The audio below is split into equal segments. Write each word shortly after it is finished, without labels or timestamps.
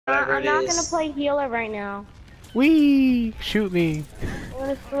whatever I'm it not is. gonna play healer right now. Wee! Shoot me. I'm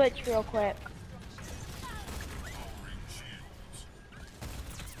gonna switch real quick.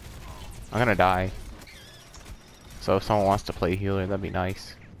 I'm gonna die. So if someone wants to play healer, that'd be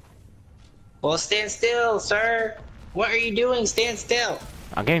nice. Well, stand still, sir. What are you doing? Stand still.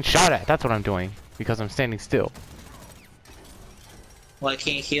 I'm getting shot at. That's what I'm doing. Because I'm standing still. Well, I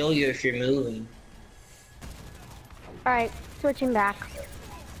can't heal you if you're moving. Alright, switching back.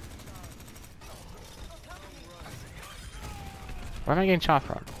 Where am I getting shot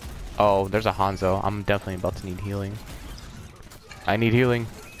from? Oh, there's a Hanzo. I'm definitely about to need healing. I need healing.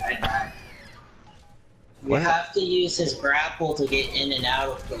 You have to use his grapple to get in and out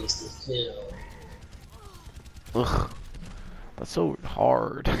of places too. Ugh. That's so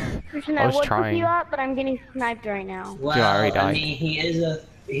hard. Christian, I was would trying. pick you up, but I'm getting sniped right now. Well, Dude, I already died. I mean, he is a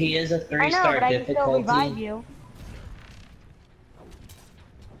I know, 3-star but I can still revive difficulty. you.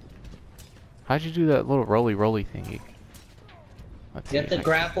 How'd you do that little roly thingy? Let's You have see. to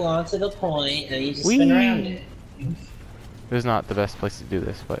grapple onto the point and you just Whee! spin around it. This is not the best place to do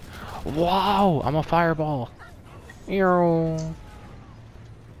this, but wow, I'm a fireball. Ew.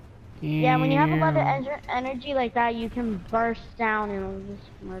 Yeah, when you have a lot of energy like that, you can burst down and it'll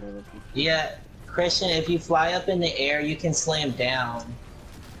just murder the people. Yeah, Christian, if you fly up in the air, you can slam down.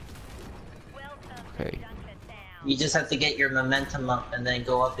 Okay. You just have to get your momentum up and then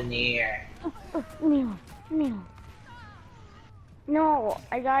go up in the air. Neil. No,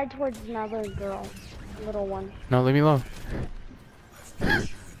 I died towards another girl. Little one. No, leave me alone.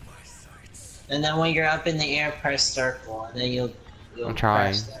 And then when you're up in the air, press circle, and then you'll I'm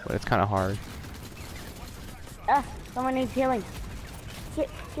trying, crash down. but it's kind of hard. Someone needs healing. Get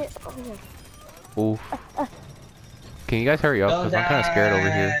over here. Oof. Can you guys hurry up? Because I'm kind of scared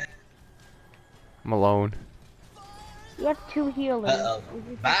over here. I'm alone. You have 2 healers. Uh-oh.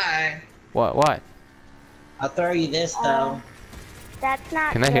 Bye! What? I'll throw you this, though. That's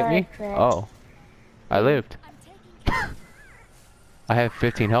not Can that hit me? Chris. Oh. I lived. I have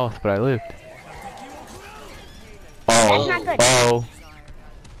 15 health, but I lived. That's not good. Oh.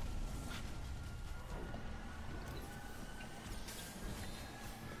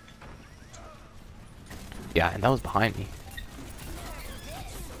 Yeah, and that was behind me.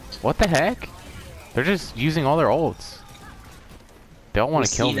 What the heck? They're just using all their ults. They don't want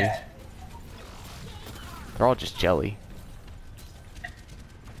to kill me. That. They're all just jelly.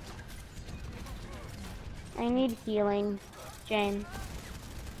 I need healing. James.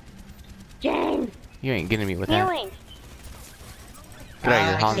 James! You ain't getting me with that. Healing! Get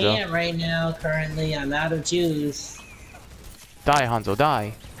out of here, I Hanzo. can't right now, currently. I'm out of juice. Die, Hanzo,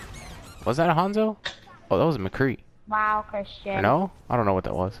 die. Was that a Hanzo? Oh, that was a McCree. Wow, Christian. I know? I don't know what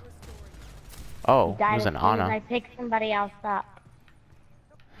that was. Oh, it Died was as an soon as Ana. I picked somebody else up.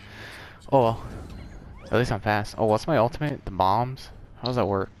 Oh well. At least I'm fast. Oh, what's my ultimate? The bombs? How does that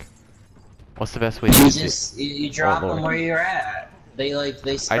work? What's the best way to use it? You drop Lord. them where you're at. They I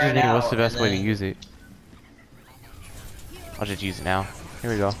spread just need out. what's the best and way to then- use it. I'll just use it now.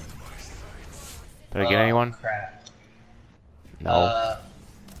 Here we go. Did I get anyone? Crap. No.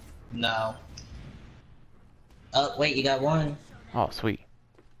 No. Oh, wait, you got one. Oh, sweet.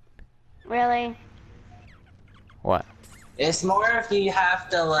 Really? What? It's more if you have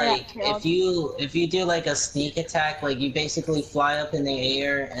to like, Yeah, if you do like a sneak attack, like you basically fly up in the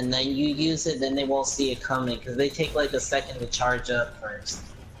air and then you use it, then they won't see it coming because they take like a second to charge up first.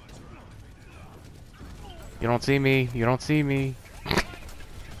 You don't see me. You don't see me.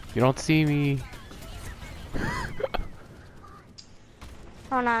 You don't see me.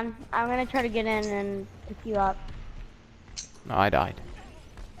 Hold on. I'm gonna try to get in and pick you up. No, I died.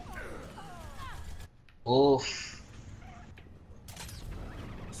 Oof.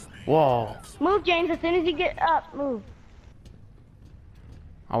 Whoa. Move, James, as soon as you get up, move.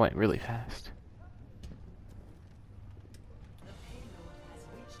 I went really fast.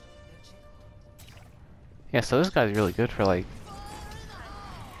 Yeah, so this guy's really good for like...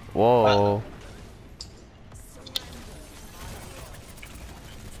 Whoa.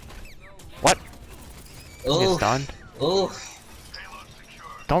 What? You get Oof. stunned? Oof.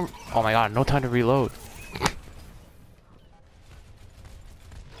 Don't... Oh my god, no time to reload.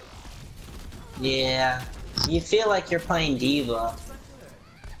 Yeah. You feel like you're playing Diva.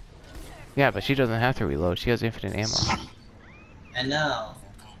 Yeah, but she doesn't have to reload. She has infinite ammo. I know.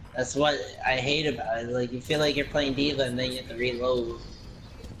 That's what I hate about it. Like, you feel like you're playing Diva and then you have to reload.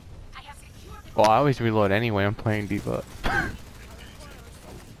 Well, I always reload anyway. I'm playing D.Va.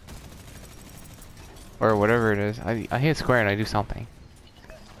 Or whatever it is. I hit square and I do something.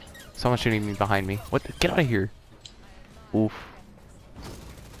 Someone shooting me behind me. What the? Get out of here. Oof.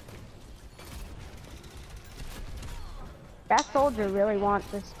 That soldier really wants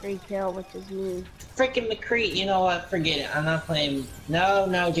this free kill, which is me. Freaking McCree, you know what? Forget it. I'm not playing. No,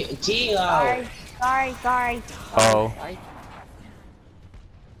 Geo. Sorry. Oh. Sorry.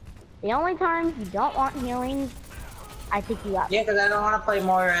 The only time you don't want healing, I pick you up. Yeah, because I don't want to play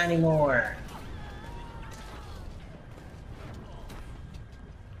Moira anymore.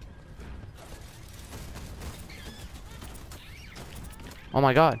 Oh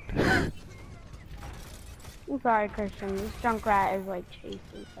my god. I'm sorry, Christian. This Junkrat is like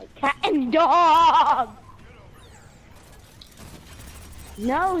chasing like cat and dog.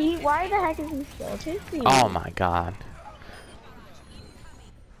 No, why the heck is he still chasing? Oh my god.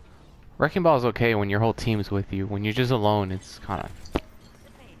 Wrecking Ball is okay when your whole team's with you. When you're just alone, it's kind of...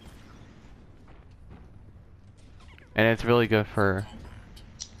 And it's really good for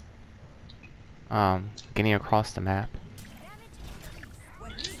getting across the map.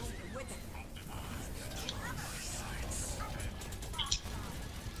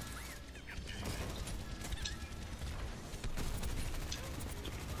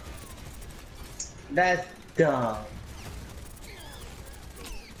 That's dumb.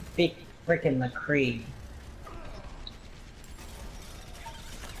 Big freaking McCree.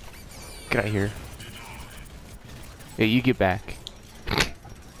 Get out of here. Yeah, you get back.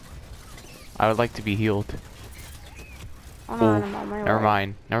 I would like to be healed. Hold on, I'm on my Never way.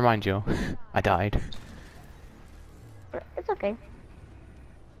 mind. Never mind, Joe. I died. It's okay.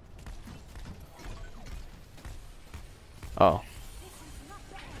 Oh.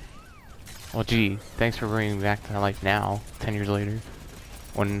 Well, gee, thanks for bringing me back to life now, 10 years later,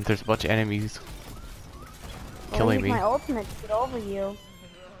 when there's a bunch of enemies killing me. My ultimate to get over you.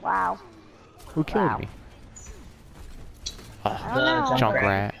 Wow. Who killed me? I don't know.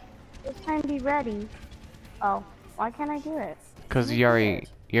 Junkrat. This time be ready. Oh, why can't I do it? Cause you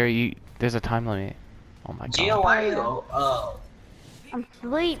already, there's a time limit. Oh my god. Geo, why are you? Oh. I'm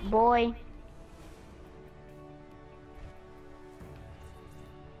asleep, boy.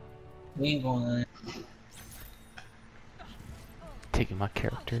 We won. Taking my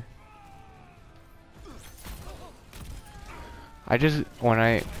character. I just,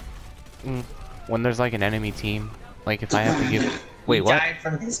 when there's like an enemy team, like if I have to give, wait, he what? died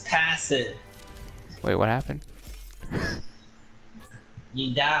from his passive. Wait, what happened?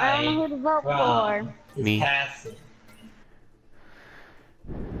 You I don't know died who to vote from for. his Me. passive.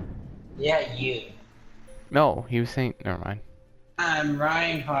 Yeah, you. No, he was saying, never mind. I'm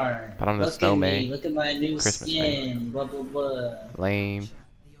Reinhardt. But I'm the Look snowman. at me. Look at my new Christmas skin. Blah blah blah. Lame.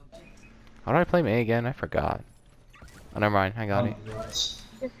 How do I play May again? I forgot. Oh, never mind. I got it. Gosh.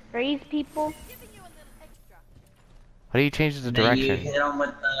 Just freeze people. How do you change the Then you direction? hit him with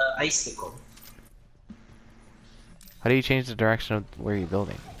the icicle. How do you change the direction of where you're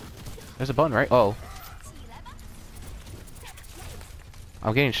building? There's a button, right? Oh.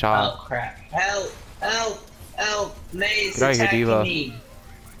 I'm getting shot. Oh crap. Help! Help! Help! May's Get out of here, attacking Diva. me.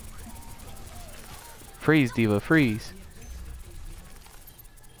 Freeze, Diva, freeze.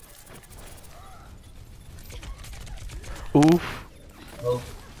 Oof. Oh.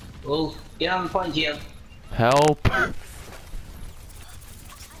 Oh. Get on the point, Gio. Help.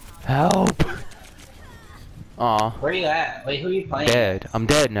 Help. Aw. Where you at? Wait, who are you playing? Dead. I'm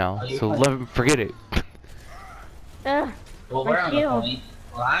dead now. Oh, you're So fine. forget it. Ugh. Well, My we're on the shield. point.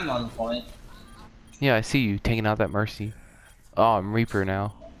 Well, I'm on the point. Yeah, I see you taking out that Mercy. Oh, I'm Reaper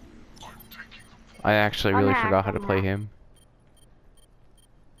now. I actually really hacked, forgot how to I'm play hacked. him.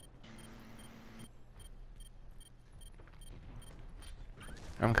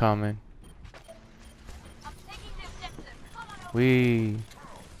 I'm coming. Wee.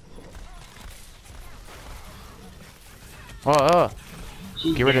 Oh,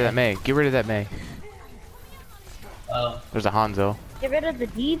 She's get rid of dead. that May. Get rid of that May. Oh. There's a Hanzo. Get rid of the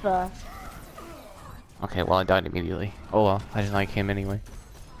diva. Okay, well I died immediately. Oh well, I didn't like him anyway.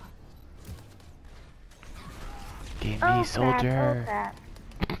 Give me Oh soldier. crap.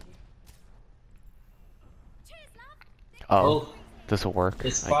 Oh, Oh. this will work.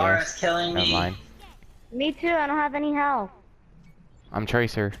 As I far guess. as killing Never me. mind. Me too, I don't have any health. I'm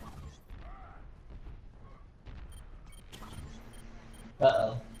Tracer.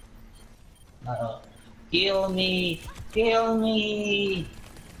 Uh-oh. Uh-oh. Heal me! Heal me!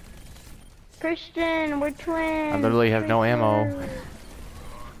 Christian, we're twins. I literally have no ammo.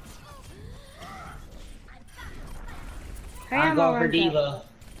 Her I'm ammo going for runs out. Diva.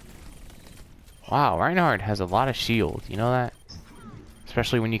 Wow, Reinhardt has a lot of shield. You know that?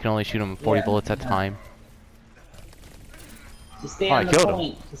 Especially when you can only shoot him 40 Yeah. bullets at a time. Just stay Oh, I on the killed him.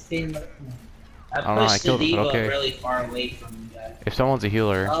 point. Just stay in the... I don't know, I pushed the killed him, Diva but okay. really far away from you guys. If someone's a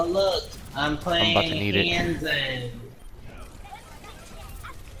healer, Oh look, I'm playing about to need it. Hansen.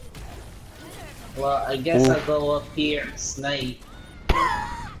 Well, I guess Ooh. I'll go up here and snipe.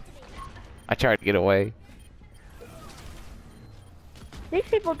 I tried to get away. These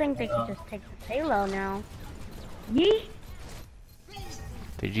people think they can just take the payload now. Yeet.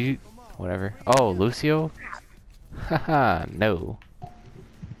 Did you? Whatever. Oh, Lucio? Haha, no.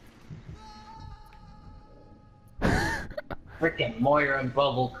 Frickin' Moira and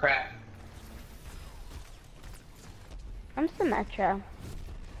bubble crap. I'm Symmetra.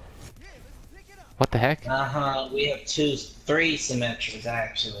 What the heck? Uh-huh, we have three Symmetras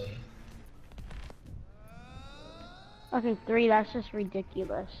actually. Okay, 3, that's just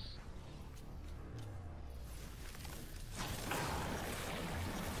ridiculous.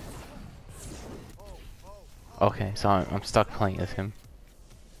 Okay, so I'm stuck playing as him.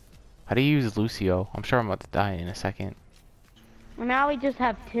 How do you use Lucio? I'm sure I'm about to die in a second. Well, now we just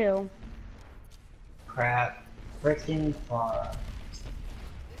have 2. Crap. Frickin' far.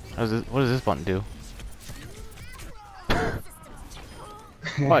 What does this button do?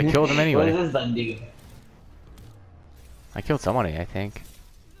 Oh, I killed him What anyway. does this button do? I killed somebody, I think.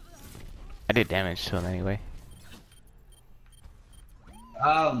 I did damage to him anyway.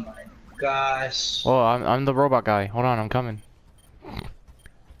 Oh my gosh. Oh, I'm the robot guy. Hold on, I'm coming. I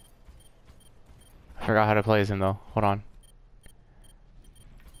forgot how to play as him though. Hold on.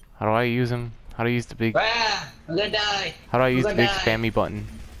 How do I use him? How do I use the big? Ah! I'm gonna die! How do I use the big die. spammy button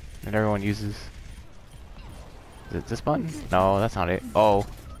that everyone uses? Is it this button? No, that's not it. Oh,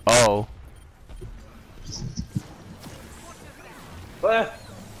 oh. Ah!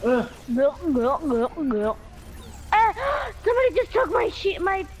 Somebody just took my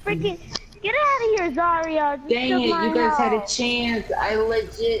my freaking. Get out of here, Zarya! Just Dang took it, my you guys had a health. chance. I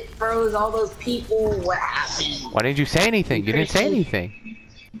legit froze all those people. What happened? Why didn't you say anything? You didn't say anything.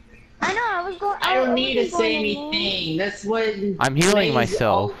 I know, I was going. I don't wasn't need to say going in. anything. That's what I'm healing May's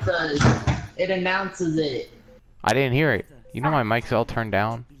myself. ult does. It announces it. I didn't hear it. You know my mic's all turned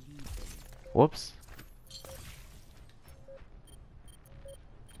down. Whoops.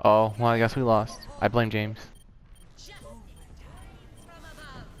 Oh, well I guess we lost. I blame James.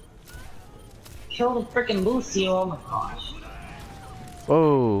 Kill the frickin' Lucio. Oh my gosh.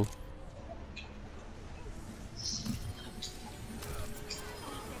 Whoa.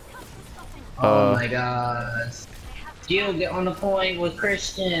 Oh my gosh. Gil, get on the point with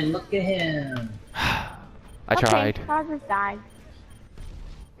Christian. Look at him. I tried. Okay, I'll just die.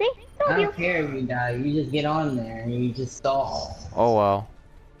 See? I Told you. don't care if you die. You just get on there and you just stall. Oh well.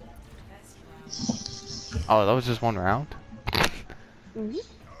 Oh, that was just one round?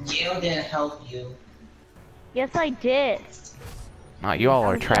 Gil didn't help you. Yes, I did. Nah, you all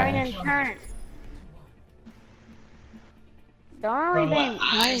are Turn and trash. turn. Don't From really what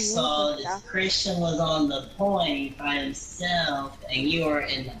I saw, this stuff. Christian was on the point by himself and you were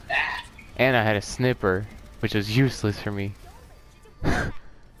in the back. And I had a snipper, which was useless for me.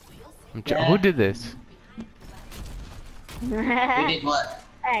 Who did this? Who did what?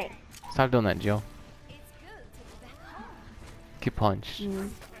 Hey. Stop doing that, Jill. Get punched.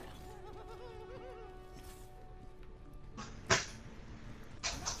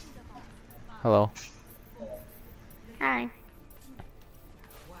 Hello. Hi.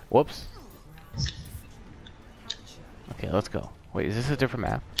 Whoops. Okay, let's go. Wait, is this a different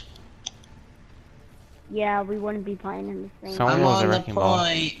map? Yeah, we wouldn't be playing in the same. Someone I'm was a on the wrecking ball.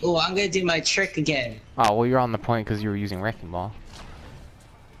 point. Oh, I'm gonna do my trick again. Oh, well, you're on the point because you were using wrecking ball.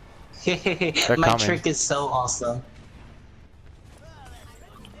 My coming. trick is so awesome.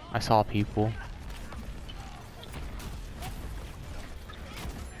 I saw people.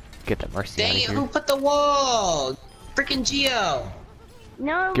 Get that mercy out Dang of it, here. who put the wall? Freaking Geo.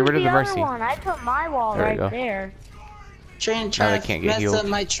 No, it Get was rid of the other mercy. one. I put my wall There we right go. there. Trying Now they to can't get mess healed. up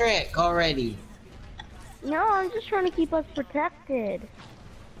my trick already. No, I'm just trying to keep us protected.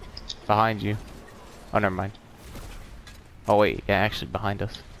 Behind you. Oh, never mind. Oh, wait. Yeah, actually, behind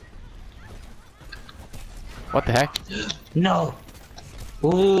us. What the heck? No.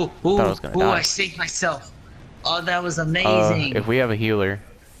 Ooh, ooh, Thought I was gonna ooh, die. I saved myself. Oh, that was amazing. If we have a healer.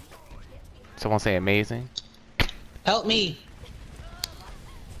 Someone say amazing. Help me.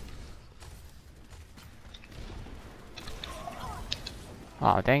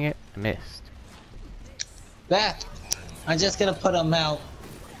 Oh, dang it. I missed. That. I'm just gonna put him out.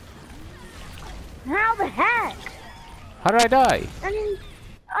 How the heck? How did I die? I didn't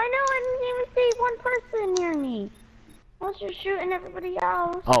even see one person near me. I was just shooting everybody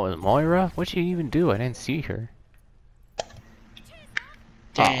else. Oh, it was Moira? What'd she even do? I didn't see her.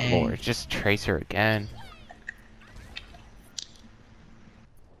 Dang. Oh, Lord. Just trace her again.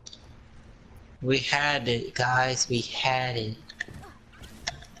 We had it, guys. We had it.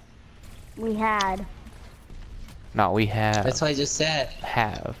 We had. No, we have. That's what I just said.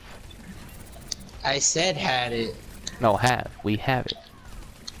 Have. I said had it. No, have. We have it.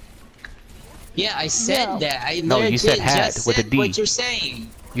 Yeah, I said No. that. I No, you said legit had just with a said D. what you're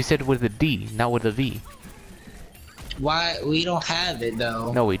saying. You said with a D, not with a V. Why we don't have it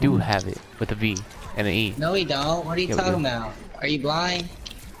though? No, we do have it with a V and an E. No, we don't. What are you Yeah, we talking do. about? Are you blind?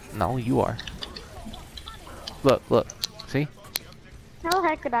 No, you are. Look, look. See? How the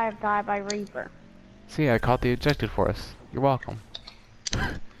heck could I have died by Reaper? See, I caught the objective for us. You're welcome.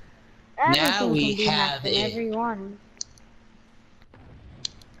 Everything we can be have hacked in it. everyone.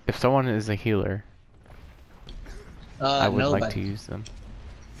 If someone is a healer, I would nobody. like to use them.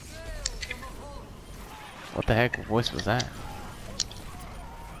 What the heck voice was that?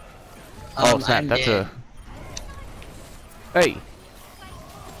 Oh snap, I'm that's dead. a... Hey!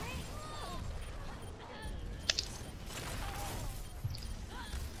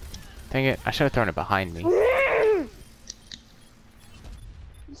 Dang it, I should have thrown it behind me.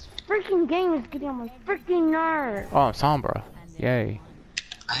 This freaking game is getting on my freaking nerves. Oh, I'm Sombra. Yay.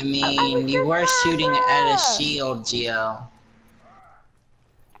 I mean, you were shooting at a shield, Geo.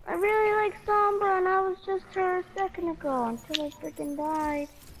 I really like Sombra, and I was just her a second ago until I freaking died.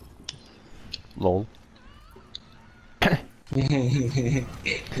 Lol.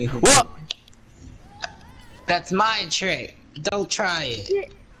 What? That's my trick. Don't try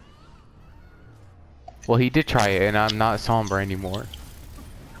it. Well, he did try it, and I'm not Sombra anymore.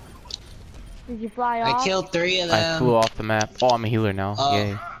 Did you fly off? I killed 3 of them. I flew off the map. Oh, I'm a healer now. Oh.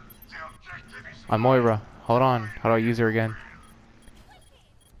 Yay. I'm Moira. Hold on. How do I use her again?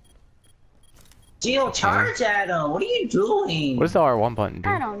 Geo, charge at him. What are you doing? What does the R1 button do?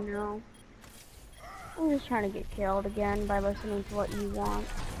 I don't know. I'm just trying to get killed again by listening to what you want.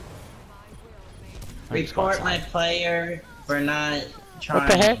 I'm just going Report my outside. player for not trying. What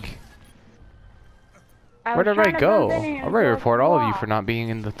the heck? Where did everybody go? I'm ready to report all of you for not being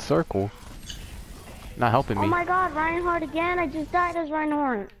in the circle. Not helping me. Oh my god, Reinhardt again? I just died as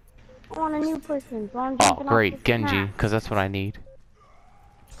Reinhardt. I want a new person, so I'm Oh, jumping off great. this Genji, map. because that's what I need.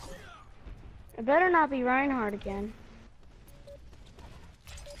 It better not be Reinhardt again.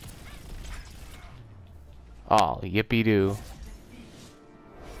 Oh, yippee-doo.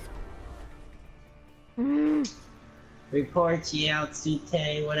 Report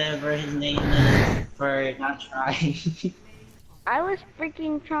Yaotsute, whatever his name is, for not trying. I was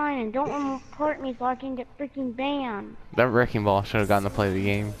freaking trying. Don't report me so I can get freaking banned. That wrecking ball should have gotten to play the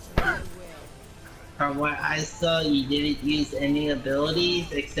game. From what I saw, you didn't use any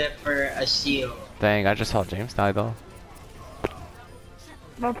abilities except for a shield. Dang, I just saw James die though.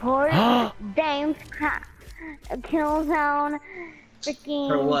 Report James kill zone freaking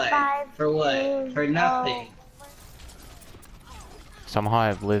For what? 5 For what? years For nothing. old. Somehow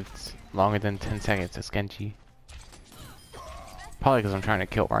I've lived longer than 10 seconds as Genji. Probably because I'm trying to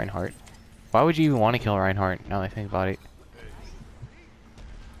kill Reinhardt. Why would you even want to kill Reinhardt, now that I think about it?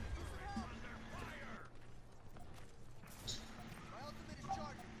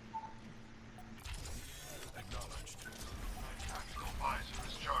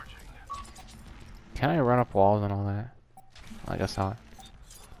 Can I run up walls and all that? I guess not.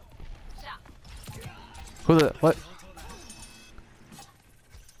 Who the... what?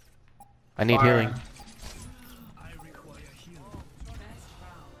 I need Fire. healing.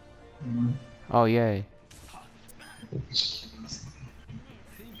 Oh, yay. Please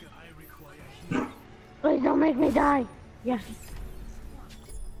don't make me die. Yes.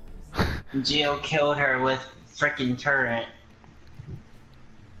 Geo killed her with frickin' turret.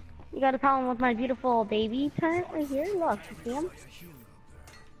 You got a problem with my beautiful baby turret right here? Look, you see him?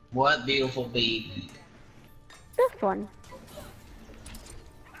 What beautiful baby. This one.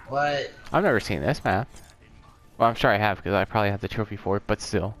 What? I've never seen this map. Well, I'm sure I have, because I probably have the trophy for it, but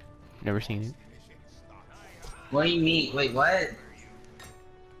still. Never seen it. What do you mean? Wait, what?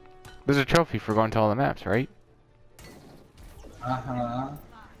 There's a trophy for going to all the maps, right? Uh-huh.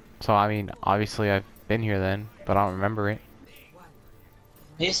 So, I mean, obviously I've been here then, but I don't remember it.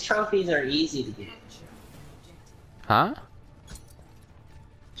 These trophies are easy to get. Huh?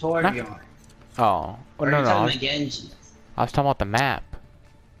 Torbjorn. Oh. Or Well, no, you're no. I talking was, about Genji. I was talking about the map.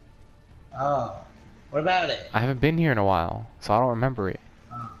 Oh. What about it? I haven't been here in a while, so I don't remember it.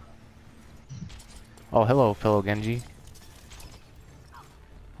 Oh. Oh, hello, fellow Genji.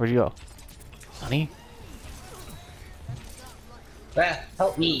 Where'd you go? Honey? Ah,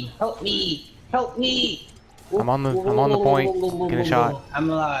 help me! Help me! Help me! I'm on the point. Get a shot. I'm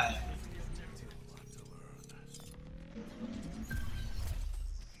alive.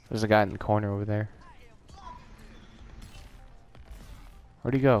 There's a guy in the corner over there.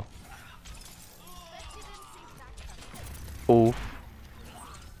 Where'd he go? Oof.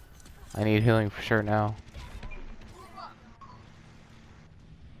 I need healing for sure now.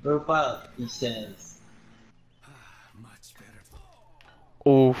 Group up, he says.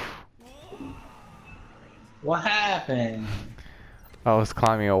 Oof. What happened? I was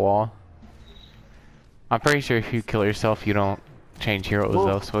climbing a wall. I'm pretty sure if you kill yourself, you don't change heroes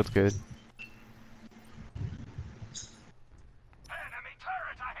though, so it's good. Enemy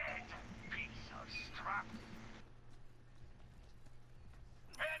turret ahead! Piece of scrap!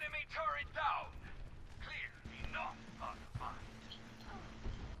 Enemy turret down! Clear enough of fun.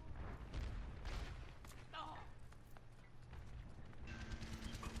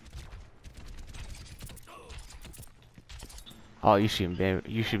 Oh, you should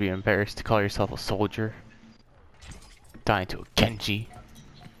be embarrassed to call yourself a soldier. Dying to a Genji.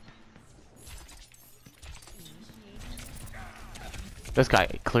 This guy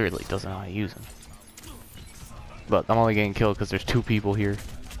clearly doesn't know how to use him. But I'm only getting killed because there's 2 people here.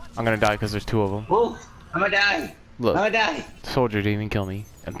 I'm gonna die because there's 2 of them. Woo! I'm gonna die! Look, I'm gonna die! soldier didn't even kill me.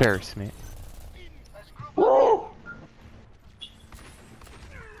 Embarrassment. Woo!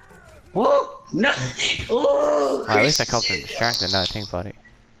 Woo! No! Ooh! At least I kept him distracted, now I think about it.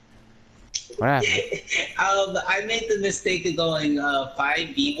 What happened? I made the mistake of going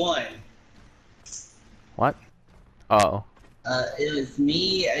 5v1. What? Uh-oh. It was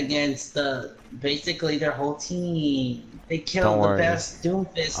me against basically their whole team. They Don't killed the worry. best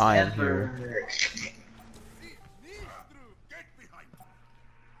Doomfist I am ever.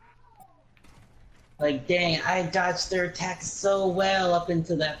 Like, dang, I dodged their attacks so well up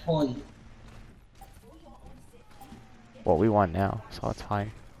until that point. Well, we won now, so it's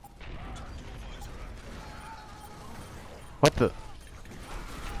fine. What the?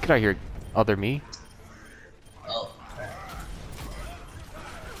 Get out of here, other me. Oh.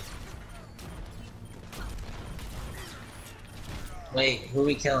 Wait, who are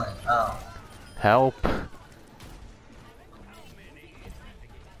we killing? Oh. Help.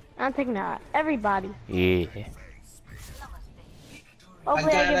 I'm taking out everybody. Yeah.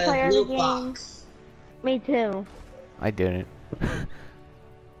 Hopefully I can play a other loot games. box. Me too. I didn't.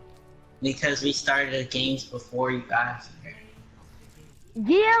 Because we started the games before you got here.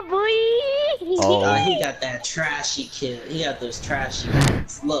 Yeah, boy! Oh. He got that trashy kill. He got those trashy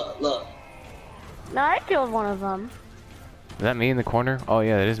kills. Look, look. No, I killed one of them. Is that me in the corner? Oh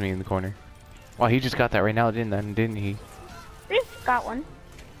yeah, that is me in the corner. Wow, he just got that right now, didn't he? Just got one.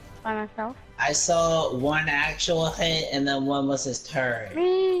 By myself. I saw one actual hit and then one was his turret.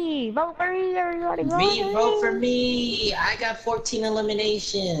 Me! Vote for me, everybody! Vote for me! I got 14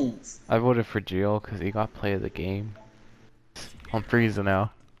 eliminations. I voted for Geo because he got play of the game. I'm freezing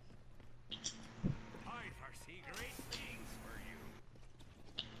now. I foresee great things for you.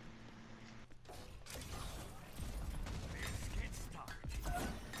 Let's get started.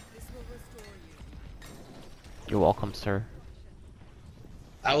 You're welcome, sir.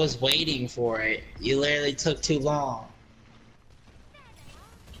 I was waiting for it. You literally took too long.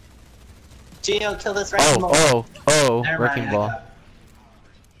 Geo, kill this wrecking ball. Oh, Never wrecking mind, I ball. got it.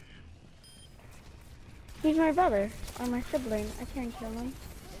 He's my brother. Or my sibling. I can't kill him.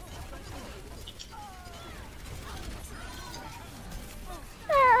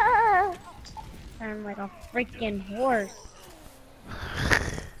 Ah! I'm like a freaking horse.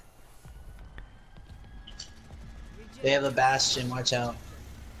 They have a bastion, watch out.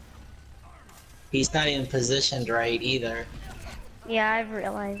 He's not even positioned right either. Yeah, I've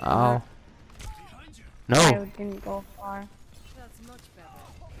realized Oh. that. I No. didn't go far.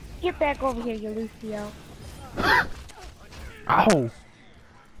 Get back over here, you Lucio. Ow.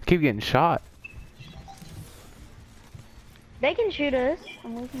 Keep getting shot. They can shoot us,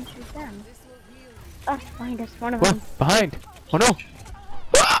 and we can shoot them. Oh, behind us, one of Whoa, them. behind. Oh no.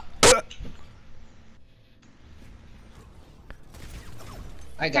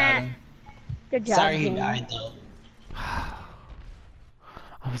 I got him. Good job. Sorry he Jimmy. died though. I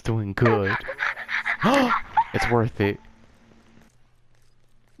was doing good. It's worth it.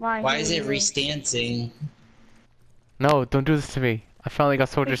 Why is it He- restancing? No, don't do this to me. I finally got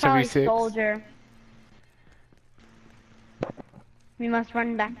Soldier He's probably 76. soldier. We must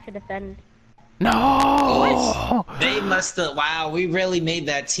run back to defend. No! They must have. Wow, we really made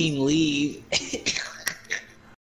that team leave.